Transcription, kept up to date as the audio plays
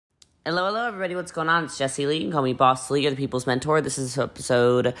Hello, everybody. What's going on? It's Jessie Lee. You can call me Boss Lee. You're the people's mentor. This is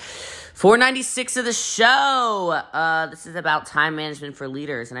episode 496 of the show. This is about time management for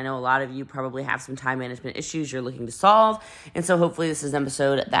leaders. And I know a lot of you probably have some time management issues you're looking to solve. And so hopefully this is an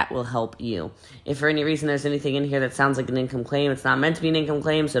episode that will help you. If for any reason there's anything in here that sounds like an income claim, it's not meant to be an income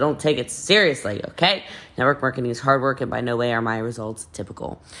claim, so don't take it seriously, okay? Network marketing is hard work, and by no way are my results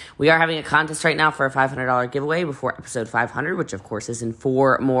typical. We are having a contest right now for a $500 giveaway before episode 500, which of course is in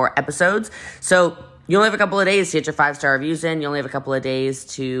 4 more episodes. So you only have a couple of days to get your 5-star reviews in. You only have a couple of days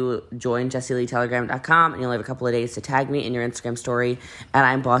to join JessieLeeTelegram.com, and you only have a couple of days to tag me in your Instagram story at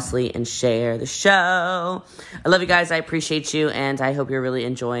I'm Boss Lee and share the show. I love you guys. I appreciate you, and I hope you're really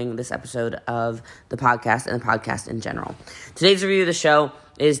enjoying this episode of the podcast and the podcast in general. Today's review of the show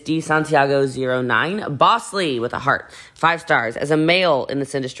is D Santiago 09, Boss Lee with a heart, 5 stars. As a male in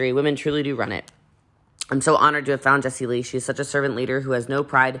this industry, women truly do run it. I'm so honored to have found Jessie Lee. She is such a servant leader who has no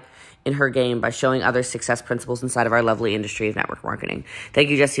pride in her game by showing others success principles inside of our lovely industry of network marketing. Thank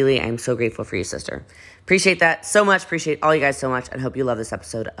you, Jessie Lee. I'm so grateful for you, sister. Appreciate that so much. Appreciate all you guys so much, and hope you love this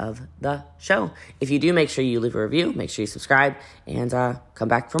episode of the show. If you do, make sure you leave a review, make sure you subscribe, and come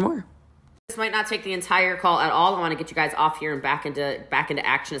back for more. This might not take the entire call at all. I want to get you guys off here and back into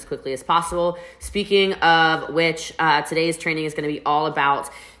action as quickly as possible. Speaking of which, today's training is going to be all about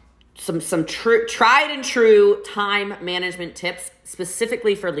some tried and true time management tips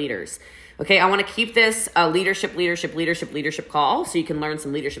specifically for leaders. Okay, I want to keep this a leadership call so you can learn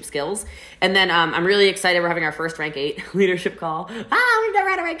some leadership skills. And then I'm really excited. We're having our first Rank 8 leadership call. We've never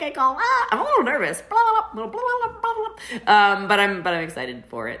had a Rank 8 call. I'm a little nervous. But I'm excited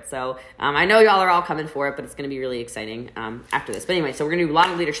for it. So I know y'all are all coming for it, but it's going to be really exciting after this. But anyway, so we're going to do a lot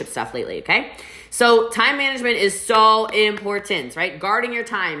of leadership stuff lately, okay? So time management is so important, right? Guarding your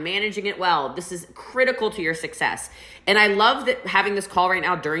time, managing it well. This is critical to your success. And I love that having this call right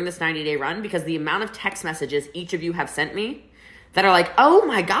now during this 90-day run, because the amount of text messages each of you have sent me that are like, oh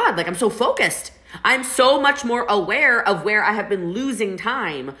my God, like I'm so focused. I'm so much more aware of where I have been losing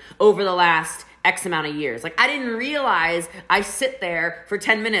time over the last X amount of years. Like I didn't realize I sit there for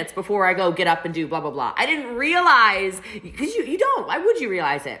 10 minutes before I go get up and do blah, blah, blah. I didn't realize, because you don't. Why would you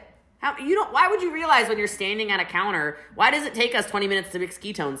realize it? Why would you realize when you're standing at a counter, why does it take us 20 minutes to mix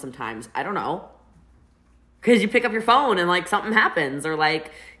ketones sometimes? I don't know. Because you pick up your phone and like something happens, or like,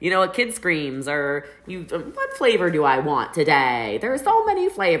 a kid screams, or what flavor do I want today? There are so many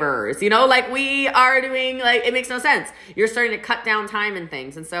flavors, like we are doing, like it makes no sense. You're starting to cut down time and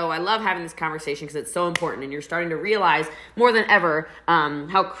things. And so I love having this conversation because it's so important, and you're starting to realize more than ever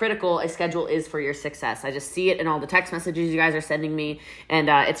how critical a schedule is for your success. I just see it in all the text messages you guys are sending me, and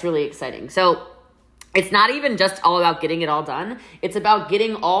it's really exciting. So it's not even just all about getting it all done. It's about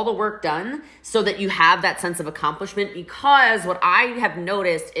getting all the work done so that you have that sense of accomplishment, because what I have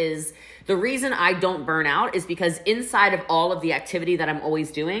noticed is the reason I don't burn out is because inside of all of the activity that I'm always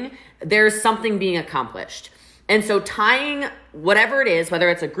doing, there's something being accomplished. And so tying whatever it is, whether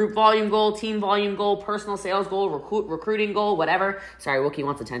it's a group volume goal, team volume goal, personal sales goal, recruiting goal, whatever. Sorry, Wookie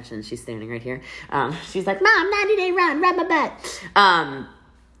wants attention. She's standing right here. She's like, Mom, 90-day run, rub my butt.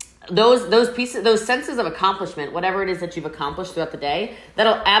 Those pieces, those senses of accomplishment, whatever it is that you've accomplished throughout the day,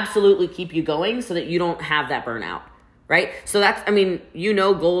 that'll absolutely keep you going so that you don't have that burnout, right? So that's,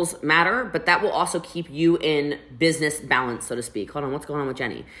 goals matter, but that will also keep you in business balance, so to speak. Hold on, what's going on with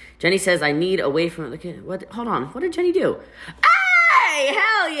Jenny? Jenny says, I need away from the kid. Hold on, what did Jenny do? Hey,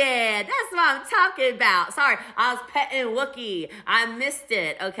 hell yeah, that's what I'm talking about. Sorry, I was petting Wookie. I missed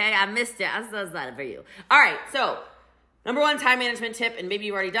it, okay? I'm so excited for you. All right, so number 1 time management tip, and maybe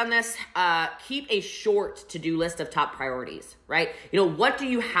you've already done this, keep a short to-do list of top priorities, right? What do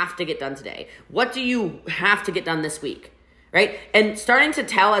you have to get done today? What do you have to get done this week, right? And starting to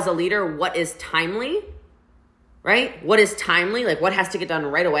tell as a leader what is timely, right? What is timely, like what has to get done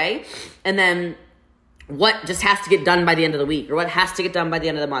right away, and then what just has to get done by the end of the week, or what has to get done by the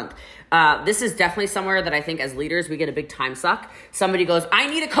end of the month. This is definitely somewhere that I think as leaders, we get a big time suck. Somebody goes, I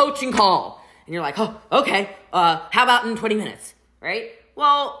need a coaching call. And you're like, oh, okay, how about in 20 minutes, right?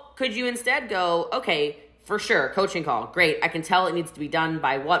 Well, could you instead go, okay, for sure, coaching call, great. I can tell it needs to be done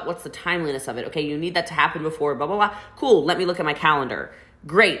by what? What's the timeliness of it? Okay, you need that to happen before blah, blah, blah. Cool, let me look at my calendar.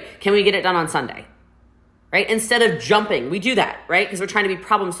 Great, can we get it done on Sunday, right? Instead of jumping, we do that, right? Because we're trying to be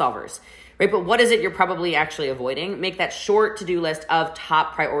problem solvers, right? But what is it you're probably actually avoiding? Make that short to-do list of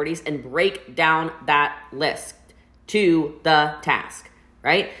top priorities and break down that list to the task,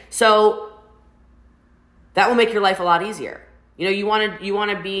 right? So that will make your life a lot easier. You want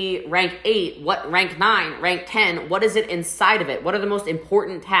to be rank 8, rank 9, rank 10, what is it inside of it? What are the most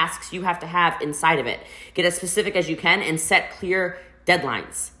important tasks you have to have inside of it? Get as specific as you can and set clear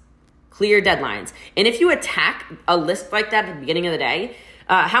deadlines. Clear deadlines. And if you attack a list like that at the beginning of the day,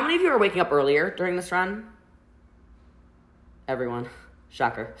 how many of you are waking up earlier during this run? Everyone.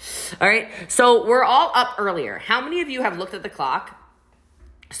 Shocker. All right. So we're all up earlier. How many of you have looked at the clock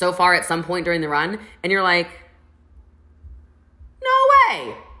so far at some point during the run and you're like, no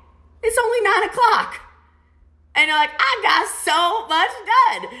way. It's only 9 o'clock. And you're like, I got so much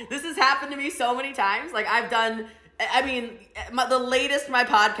done. This has happened to me so many times. Like the latest my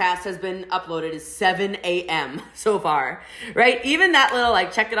podcast has been uploaded is 7 a.m. so far, right? Even that little,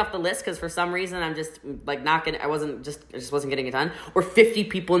 check it off the list because for some reason I'm just, I just wasn't getting it done. Or 50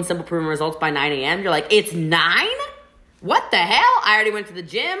 people in Simple Proven Results by 9 a.m. You're like, it's 9? What the hell? I already went to the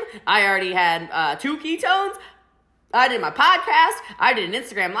gym. I already had 2 ketones. I did my podcast. I did an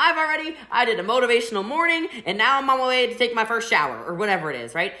Instagram live already. I did a motivational morning. And now I'm on my way to take my first shower or whatever it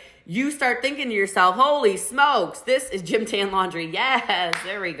is, right? You start thinking to yourself, holy smokes, this is Gym Tan Laundry. Yes,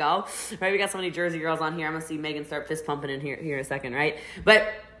 there we go. Right, we got so many Jersey girls on here. I'm going to see Megan start fist pumping in here in a second, right?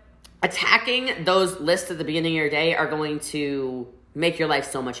 But attacking those lists at the beginning of your day are going to make your life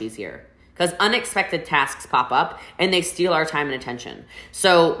so much easier because unexpected tasks pop up and they steal our time and attention.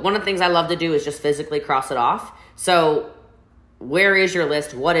 So one of the things I love to do is just physically cross it off. So where is your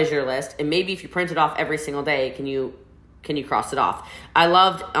list? What is your list? And maybe if you print it off every single day, can you cross it off? I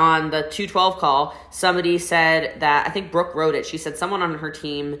loved on the 212 call, somebody said that, I think Brooke wrote it. She said someone on her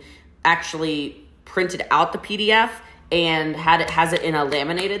team actually printed out the PDF and has it in a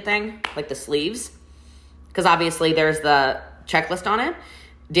laminated thing, like the sleeves. Because obviously there's the checklist on it.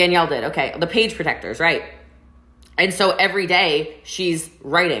 Danielle did. Okay. The page protectors, right? And so every day she's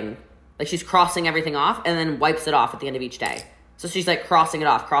writing, she's crossing everything off and then wipes it off at the end of each day. So she's crossing it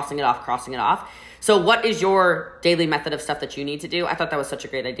off, crossing it off, crossing it off. So what is your daily method of stuff that you need to do? I thought that was such a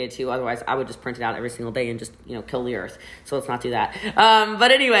great idea too. Otherwise, I would just print it out every single day and just, kill the earth. So let's not do that.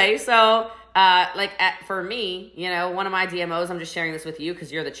 But anyway, so for me, one of my DMOs, I'm just sharing this with you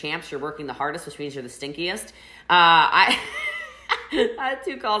because you're the champs. You're working the hardest, which means you're the stinkiest. I had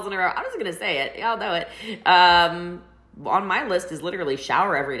 2 calls in a row. I'm just going to say it. Y'all know it. On my list is literally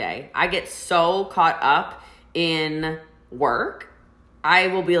shower every day. I get so caught up in work. I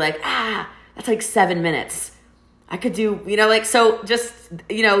will be like, that's 7 minutes. I could do, so just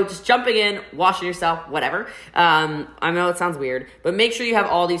jumping in, washing yourself, whatever. I know it sounds weird, but make sure you have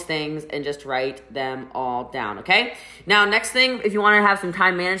all these things and just write them all down, okay? Now, next thing, if you want to have some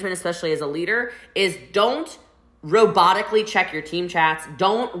time management, especially as a leader, is don't robotically check your team chats.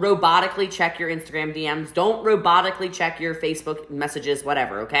 Don't robotically check your Instagram DMs. Don't robotically check your Facebook messages,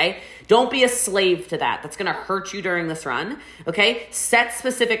 whatever, okay? Don't be a slave to that. That's going to hurt you during this run, okay? Set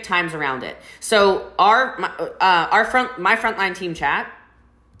specific times around it. So my frontline team chat,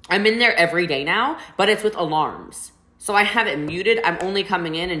 I'm in there every day now, but it's with alarms. So I have it muted. I'm only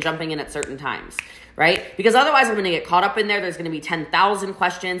coming in and jumping in at certain times, right? Because otherwise I'm going to get caught up in there. There's going to be 10,000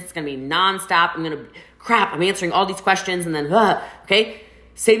 questions. It's going to be nonstop. I'm answering all these questions and then, okay?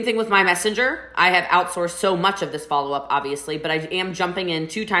 Same thing with my messenger. I have outsourced so much of this follow-up, obviously, but I am jumping in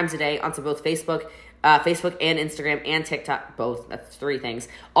 2 times a day onto both Facebook and Instagram and TikTok, both. That's 3 things.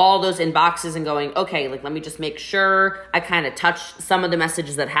 All those inboxes and going, okay, let me just make sure I kind of touch some of the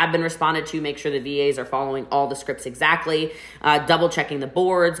messages that have been responded to, make sure the VAs are following all the scripts exactly, double checking the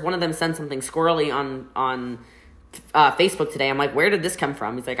boards. One of them sent something squirrely on Facebook today. I'm like, where did this come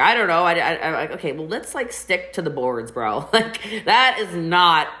from? He's like, I don't know. I'm like, okay, well, let's stick to the boards, bro. That is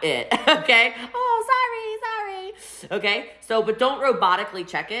not it. Okay. Oh, sorry. Okay. So, but don't robotically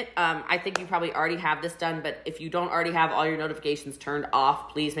check it. I think you probably already have this done, but if you don't already have all your notifications turned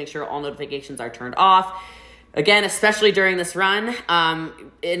off, please make sure all notifications are turned off. Again, especially during this run,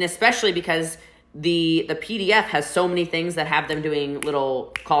 and especially because the PDF has so many things that have them doing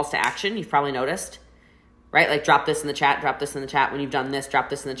little calls to action. You've probably noticed. Right? Drop this in the chat, drop this in the chat. When you've done this, drop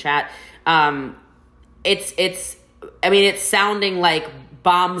this in the chat. It's sounding like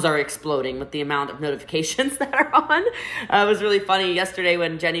bombs are exploding with the amount of notifications that are on. It was really funny yesterday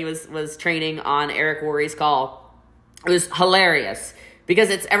when Jenny was training on Eric Worre's call. It was hilarious because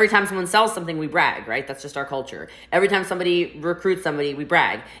it's every time someone sells something, we brag, right? That's just our culture. Every time somebody recruits somebody, we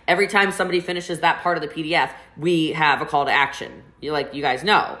brag. Every time somebody finishes that part of the PDF, we have a call to action. You guys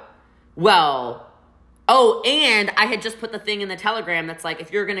know. Well, oh, and I had just put the thing in the Telegram that's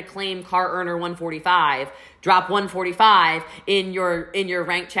if you're going to claim Car Earner 145, drop 145 in your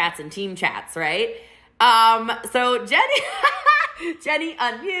rank chats and team chats, right? So Jenny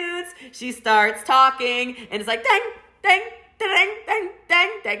unmutes, she starts talking, and it's like, dang, dang, dang, dang,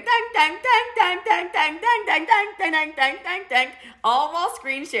 dang, dang, dang, dang, dang, dang, dang, dang, dang, dang, dang, dang, dang, dang, dang, all while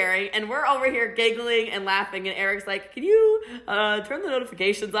screen sharing, and we're over here giggling and laughing, and Eric's like, can you turn the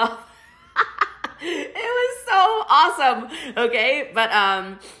notifications off? It was so awesome. Okay. But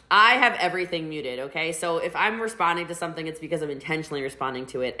I have everything muted. Okay. So if I'm responding to something, it's because I'm intentionally responding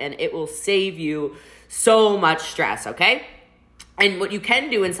to it, and it will save you so much stress. Okay. And what you can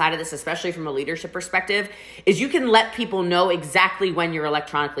do inside of this, especially from a leadership perspective, is you can let people know exactly when you're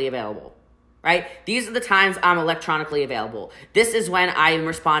electronically available. Right? These are the times I'm electronically available. This is when I am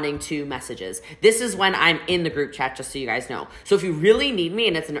responding to messages. This is when I'm in the group chat, just so you guys know. So if you really need me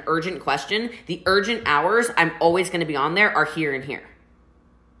and it's an urgent question, the urgent hours I'm always going to be on there are here and here.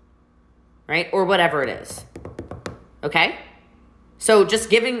 Right? Or whatever it is. Okay? So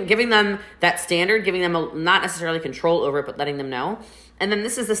just giving them that standard, giving them not necessarily control over it, but letting them know. And then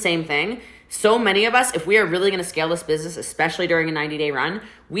this is the same thing. So many of us, if we are really going to scale this business, especially during a 90-day run,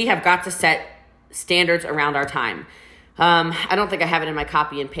 we have got to set standards around our time. I don't think I have it in my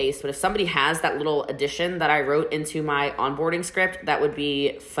copy and paste, but if somebody has that little addition that I wrote into my onboarding script, that would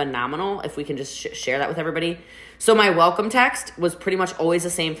be phenomenal if we can just share that with everybody. So my welcome text was pretty much always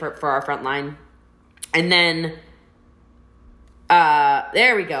the same for our front line. And then,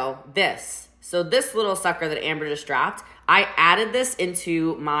 there we go, this. So this little sucker that Amber just dropped, I added this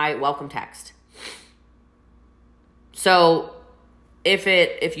into my welcome text. So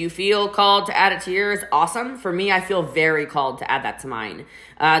if you feel called to add it to yours, awesome. For me, I feel very called to add that to mine.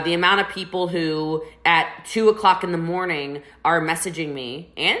 The amount of people who at 2:00 in the morning are messaging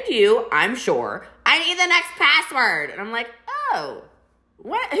me, and you, I'm sure, I need the next password. And I'm like, oh,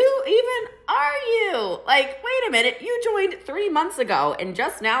 what? Who even are you? Like, wait a minute, you joined 3 months ago, and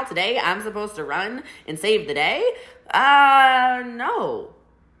just now today I'm supposed to run and save the day? No.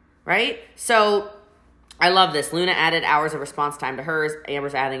 Right? So I love this. Luna added hours of response time to hers.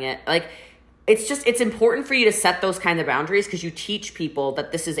 Amber's adding it. Like, it's important for you to set those kinds of boundaries because you teach people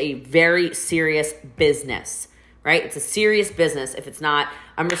that this is a very serious business, right? It's a serious business if it's not,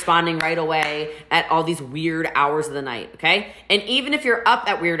 I'm responding right away at all these weird hours of the night, okay? And even if you're up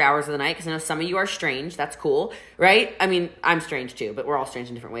at weird hours of the night, because I know some of you are strange, that's cool, right? I mean, I'm strange too, but we're all strange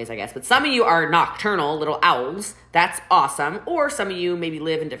in different ways, I guess. But some of you are nocturnal little owls. That's awesome. Or some of you maybe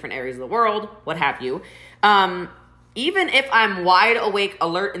live in different areas of the world, what have you. Even if I'm wide awake,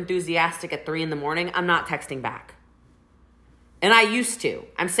 alert, enthusiastic at 3 a.m, I'm not texting back. And I used to.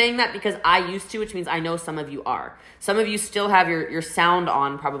 I'm saying that because I used to, which means I know some of you are. Some of you still have your sound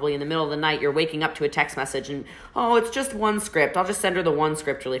on probably in the middle of the night. You're waking up to a text message and, oh, it's just one script. I'll just send her the one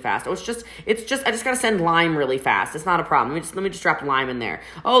script really fast. Oh, I just got to send Lime really fast. It's not a problem. Let me just drop Lime in there.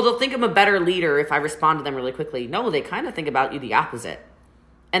 Oh, they'll think I'm a better leader if I respond to them really quickly. No, they kind of think about you the opposite.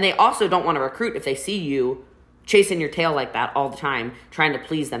 And they also don't want to recruit if they see you chasing your tail like that all the time, trying to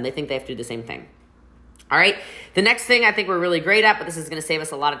please them. They think they have to do the same thing. All right. The next thing I think we're really great at, but this is going to save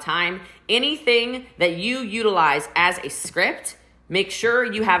us a lot of time. Anything that you utilize as a script, make sure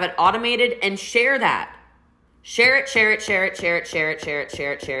you have it automated and share that. Share it.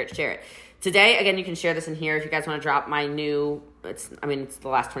 Today, again, you can share this in here if you guys want to drop my new, it's the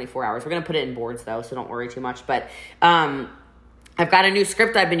last 24 hours. We're going to put it in boards though, so don't worry too much. But, I've got a new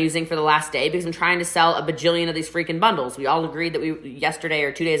script I've been using for the last day because I'm trying to sell a bajillion of these freaking bundles. We all agreed that yesterday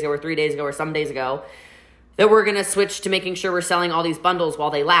or 2 days ago or 3 days ago or some days ago that we're going to switch to making sure we're selling all these bundles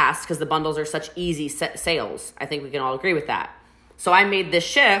while they last because the bundles are such easy sales. I think we can all agree with that. So I made this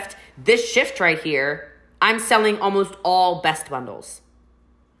shift. This shift right here, I'm selling almost all best bundles.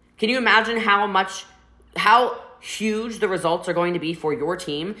 Can you imagine how huge the results are going to be for your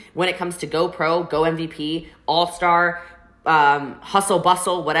team when it comes to Go Pro, Go MVP, All-Star, hustle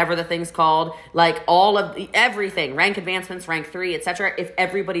bustle, whatever the thing's called, like all of everything, rank advancements, rank 3, etc. If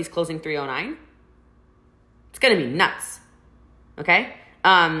everybody's closing 309, it's going to be nuts. Okay.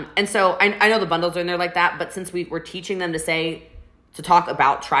 And so I know the bundles are in there like that, but since we're teaching them to talk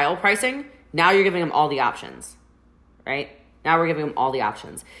about trial pricing, now you're giving them all the options, right? Now we're giving them all the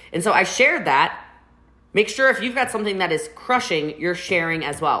options. And so I shared that. Make sure if you've got something that is crushing, you're sharing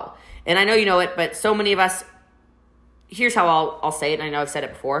as well. And I know you know it, but so many of us, here's how I'll say it, and I know I've said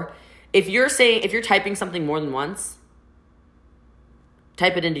it before. If you're typing something more than once,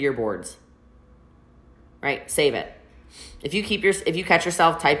 type it into your boards. Right? Save it. If you catch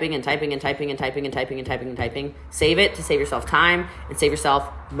yourself typing, save it to save yourself time and save yourself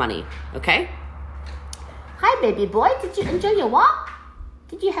money. Okay? Hi, baby boy. Did you enjoy your walk?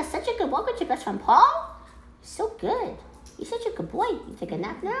 Did you have such a good walk with your best friend Paul? So good. You're such a good boy. You take a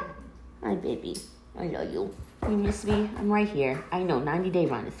nap now? Hi, baby. I love you. You miss me? I'm right here. I know, 90-day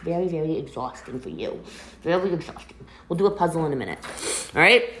run. It's very, very exhausting for you. Very exhausting. We'll do a puzzle in a minute. All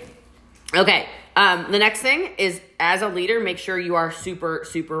right? Okay. The next thing is, as a leader, make sure you are super,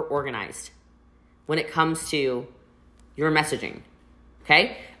 super organized when it comes to your messaging.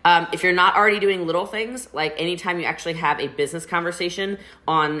 okay? If you're not already doing little things, like anytime you actually have a business conversation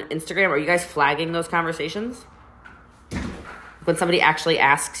on Instagram, are you guys flagging those conversations? When somebody actually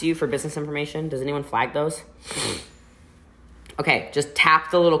asks you for business information, does anyone flag those? Okay, just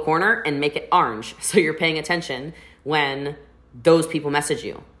tap the little corner and make it orange so you're paying attention when those people message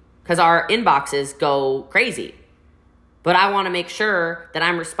you. Because our inboxes go crazy. But I want to make sure that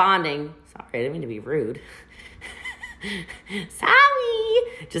I'm responding. Sorry, I didn't mean to be rude.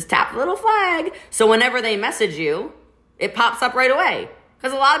 Sorry. Just tap the little flag. So whenever they message you, it pops up right away.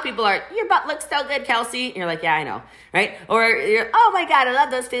 Because a lot of people are, your butt looks so good, Kelsey. And you're like, yeah, I know, right? Or you're, oh my God, I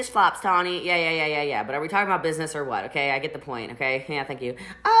love those fish flops, Tawny. Yeah. But are we talking about business or what? Okay, I get the point, okay? Yeah, thank you.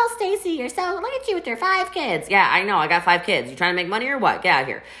 Oh, Stacy, you're so, look at you with your 5 kids. Yeah, I know, I got 5 kids. You trying to make money or what? Get out of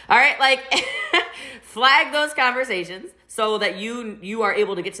here. All right, like, flag those conversations so that you are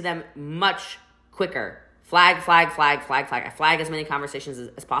able to get to them much quicker. Flag. I flag as many conversations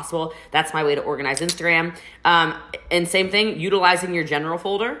as possible. That's my way to organize Instagram. And same thing, utilizing your general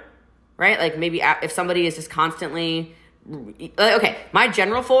folder, right? Like maybe if somebody is just constantly, okay, my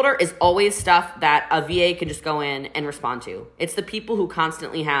general folder is always stuff that a VA can just go in and respond to. It's the people who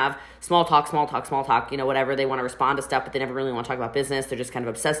constantly have small talk, you know, whatever. They want to respond to stuff, but they never really want to talk about business. They're just kind of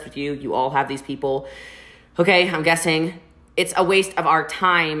obsessed with you. You all have these people. Okay, I'm guessing it's a waste of our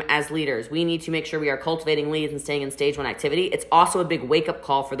time as leaders. We need to make sure we are cultivating leads and staying in stage 1 activity. It's also a big wake-up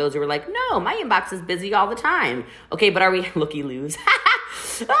call for those who are like, no, my inbox is busy all the time. Okay, but are we looky-loos?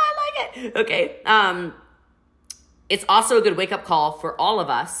 I like it. Okay. It's also a good wake-up call for all of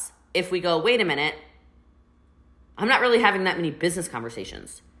us if we go, wait a minute, I'm not really having that many business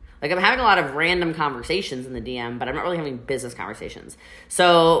conversations. Like I'm having a lot of random conversations in the DM, but I'm not really having business conversations.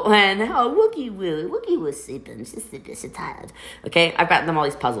 So when, Wookie was sleeping, she's sleeping, she's tired. Okay, I've gotten them all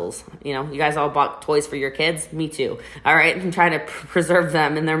these puzzles. You know, you guys all bought toys for your kids? Me too. All right, I'm trying to preserve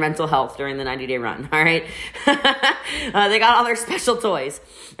them in their mental health during the 90-day run. All right, they got all their special toys.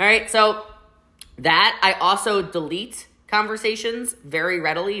 All right, so that I also delete conversations very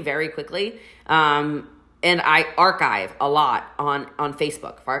readily, very quickly. And I archive a lot on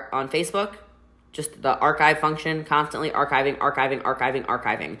Facebook. On Facebook, just the archive function, constantly archiving.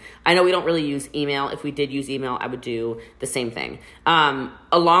 I know we don't really use email. If we did use email, I would do the same thing.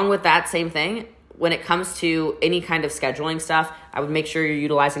 Along with that same thing, when it comes to any kind of scheduling stuff, I would make sure you're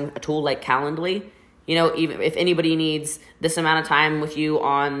utilizing a tool like Calendly. You know, even if anybody needs this amount of time with you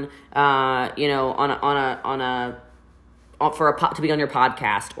on, to be on your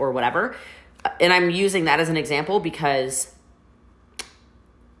podcast or whatever. And I'm using that as an example because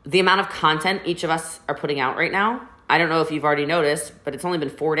the amount of content each of us are putting out right now, I don't know if you've already noticed, but it's only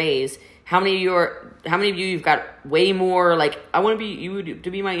been 4 days. How many of you've got way more like, I want you to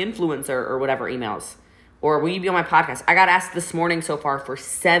be my influencer or whatever emails, or will you be on my podcast? I got asked this morning so far for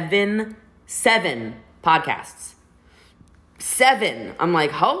seven podcasts. 7. I'm like,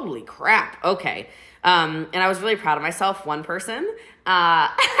 holy crap. Okay. And I was really proud of myself. One person,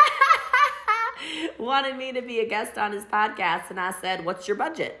 wanted me to be a guest on his podcast, and I said, what's your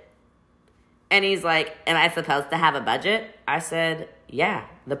budget? And he's like, am I supposed to have a budget? I said, yeah,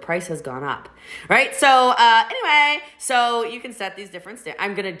 the price has gone up, right? So anyway, so you can set these different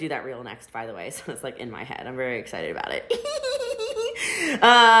I'm going to do that reel next, by the way, so it's like in my head. I'm very excited about it.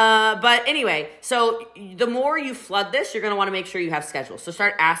 But anyway, so the more you flood this, you're going to want to make sure you have schedules. So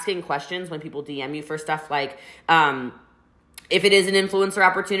start asking questions when people DM you for stuff like, if it is an influencer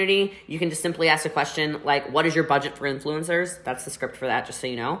opportunity, you can just simply ask a question like, what is your budget for influencers? That's the script for that, just so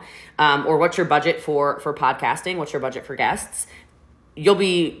you know. Or what's your budget for podcasting? What's your budget for guests?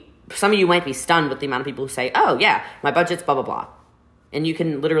 Some of you might be stunned with the amount of people who say, oh yeah, my budget's blah, blah, blah. And you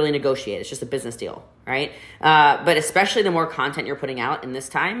can literally negotiate. It's just a business deal, right? But especially the more content you're putting out in this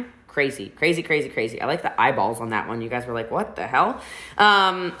time, crazy. I like the eyeballs on that one. You guys were like, what the hell?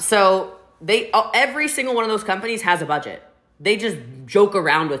 So every single one of those companies has a budget. They just joke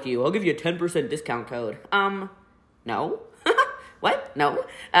around with you. I'll give you a 10% discount code. No. What? No.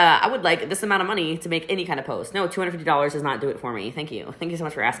 I would like this amount of money to make any kind of post. No, $250 does not do it for me. Thank you. Thank you so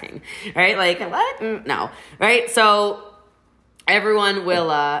much for asking. All right? Like, what? No. Right? So everyone will,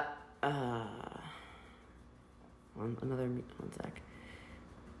 one sec.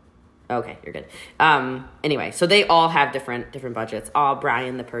 Okay, you're good. Anyway, so they all have different budgets. Oh,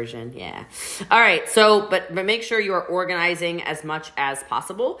 Brian the Persian, yeah. All right, so but make sure you are organizing as much as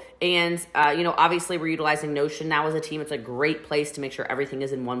possible. And, obviously we're utilizing Notion now as a team. It's a great place to make sure everything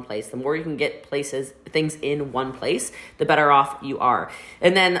is in one place. The more you can get things in one place, the better off you are.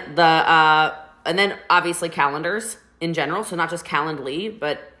 And then obviously calendars in general. So not just Calendly,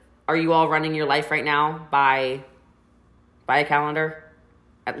 but are you all running your life right now by a calendar?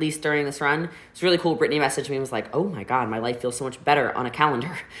 at least during this run. It's really cool. Brittany messaged me and was like, oh my God, my life feels so much better on a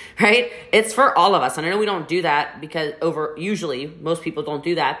calendar, right? It's for all of us. And I know we don't do that because usually most people don't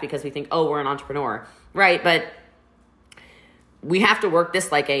do that because we think, oh, we're an entrepreneur, right? But we have to work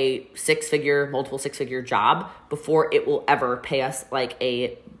this like a multiple six-figure job before it will ever pay us like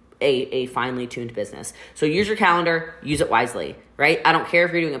a finely tuned business. So use your calendar, use it wisely, right? I don't care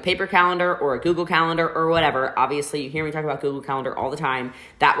if you're doing a paper calendar or a Google Calendar or whatever. Obviously, you hear me talk about Google Calendar all the time.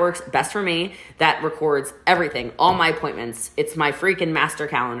 That works best for me. That records everything, all my appointments. It's my freaking master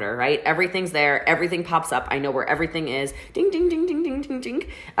calendar, right? Everything's there. Everything pops up. I know where everything is. Ding, ding, ding, ding, ding, ding, ding.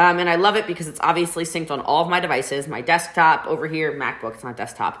 And I love it because it's obviously synced on all of my devices. My desktop over here, MacBook, it's not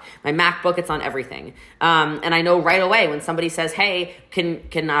desktop. My MacBook, it's on everything. And I know right away when somebody says, hey,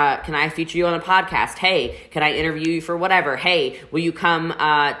 can I feature you on a podcast? Hey, can I interview you for whatever? Hey, will you come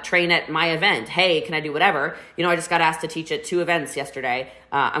train at my event? Hey, can I do whatever? You know, I just got asked to teach at 2 events yesterday.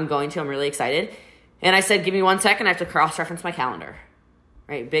 I'm really excited. And I said, give me 1 second. I have to cross-reference my calendar,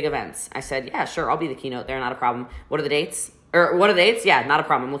 right? Big events. I said, yeah, sure. I'll be the keynote there. Not a problem. What are the dates? Yeah, not a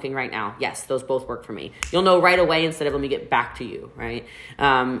problem. I'm looking right now. Yes, those both work for me. You'll know right away instead of let me get back to you, right?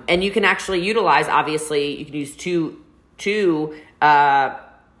 And you can actually utilize, obviously, you can use two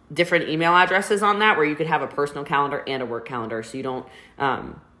different email addresses on that where you could have a personal calendar and a work calendar. So you don't,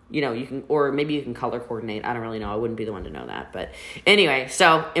 you can, or maybe you can color coordinate. I don't really know. I wouldn't be the one to know that. But anyway,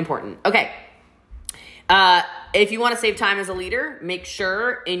 so important. Okay. If you want to save time as a leader, make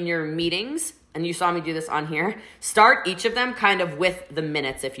sure in your meetings, and you saw me do this on here, start each of them kind of with the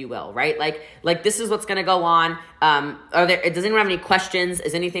minutes, if you will, right? Like this is what's going to go on. Does anyone have any questions?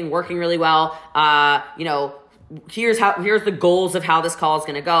 Is anything working really well? Here's the goals of how this call is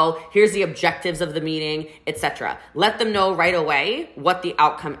going to go. Here's the objectives of the meeting, etc. Let them know right away what the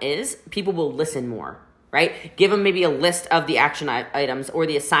outcome is. People will listen more, right? Give them maybe a list of the action items or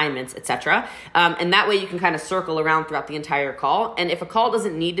the assignments, etc. And that way you can kind of circle around throughout the entire call. And if a call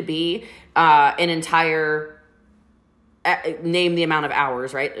doesn't need to be an entire, name the amount of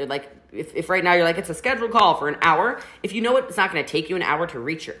hours, right? Like if right now you're like, it's a scheduled call for an hour. If you know it's not going to take you an hour to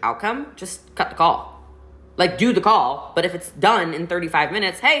reach your outcome, just cut the call. Like, do the call, but if it's done in 35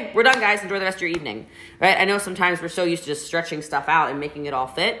 minutes, hey, we're done, guys. Enjoy the rest of your evening, right? I know sometimes we're so used to just stretching stuff out and making it all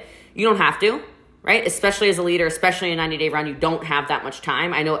fit. You don't have to, right? Especially as a leader, especially in a 90-day run, you don't have that much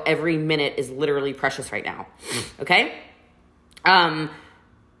time. I know every minute is literally precious right now, okay? And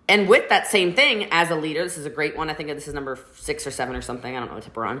with that same thing, as a leader, this is a great one. I think this is number 6 or 7 or something. I don't know what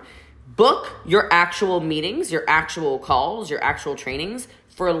tip we're on. Book your actual meetings, your actual calls, your actual trainings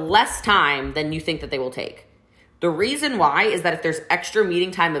for less time than you think that they will take. The reason why is that if there's extra meeting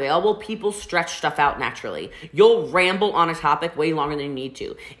time available, people stretch stuff out naturally. You'll ramble on a topic way longer than you need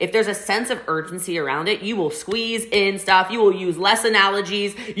to. If there's a sense of urgency around it, you will squeeze in stuff. You will use less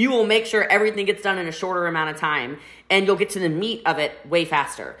analogies. You will make sure everything gets done in a shorter amount of time, and you'll get to the meat of it way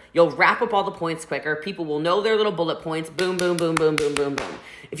faster. You'll wrap up all the points quicker. People will know their little bullet points. Boom, boom, boom, boom, boom, boom, boom.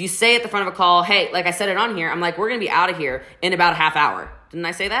 If you say at the front of a call, hey, like I said it on here, I'm like, we're going to be out of here in about a half hour. Didn't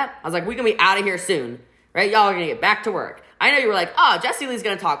I say that? I was like, we're going to be out of here soon. Right? Y'all are going to get back to work. I know you were like, oh, Jessie Lee's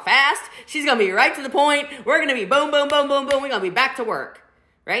going to talk fast. She's going to be right to the point. We're going to be boom, boom, boom, boom, boom. We're going to be back to work.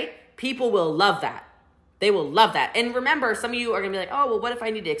 Right? People will love that. They will love that. And remember, some of you are going to be like, oh, well, what if I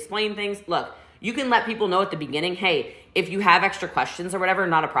need to explain things? Look, you can let people know at the beginning, hey, if you have extra questions or whatever,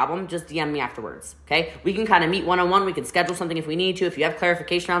 not a problem. Just DM me afterwards. Okay? We can kind of meet one-on-one. We can schedule something if we need to. If you have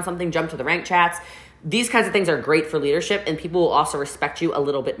clarification on something, jump to the rank chats. These kinds of things are great for leadership, and people will also respect you a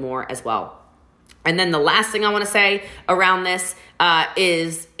little bit more as well. And then the last thing I want to say around this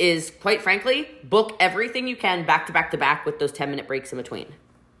is quite frankly, book everything you can back to back to back with those 10-minute breaks in between.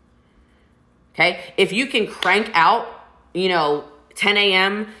 Okay? If you can crank out, 10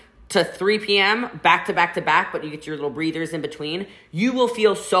 a.m. to 3 p.m. back to back to back, but you get your little breathers in between, you will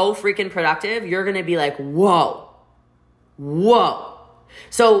feel so freaking productive. You're going to be like, whoa.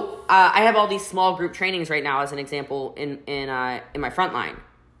 So I have all these small group trainings right now as an example in my front line.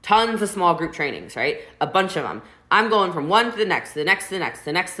 Tons of small group trainings, right? A bunch of them. I'm going from one to the next, the next,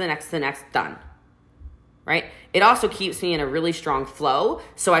 done. Right? It also keeps me in a really strong flow,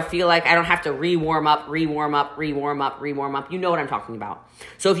 so I feel like I don't have to re-warm up. You know what I'm talking about.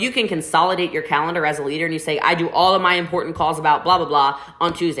 So if you can consolidate your calendar as a leader and you say, I do all of my important calls about blah, blah, blah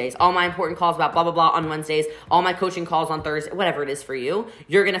on Tuesdays, all my important calls about blah, blah, blah on Wednesdays, all my coaching calls on Thursday, whatever it is for you,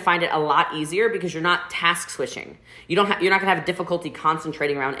 you're going to find it a lot easier because you're not task switching. You're not going to have difficulty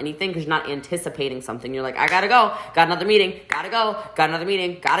concentrating around anything because you're not anticipating something. You're like, I got to go, got another meeting, got to go, got another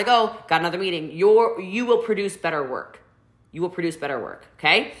meeting, got to go, got another meeting. You will produce better work.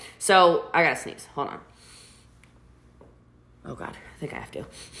 Okay? So I got to sneeze. Hold on. Oh, God. I think I have to.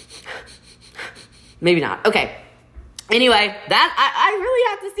 Maybe not. Okay. Anyway, I really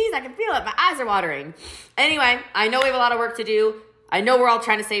have to sneeze. I can feel it. My eyes are watering. Anyway, I know we have a lot of work to do. I know we're all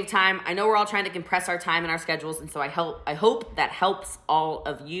trying to save time. I know we're all trying to compress our time and our schedules. And so I hope that helps all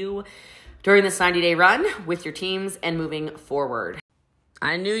of you during this 90-day run with your teams and moving forward.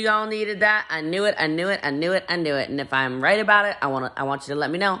 I knew y'all needed that. I knew it. And if I'm right about it, I want you to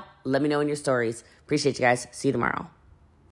let me know. Let me know in your stories. Appreciate you guys. See you tomorrow.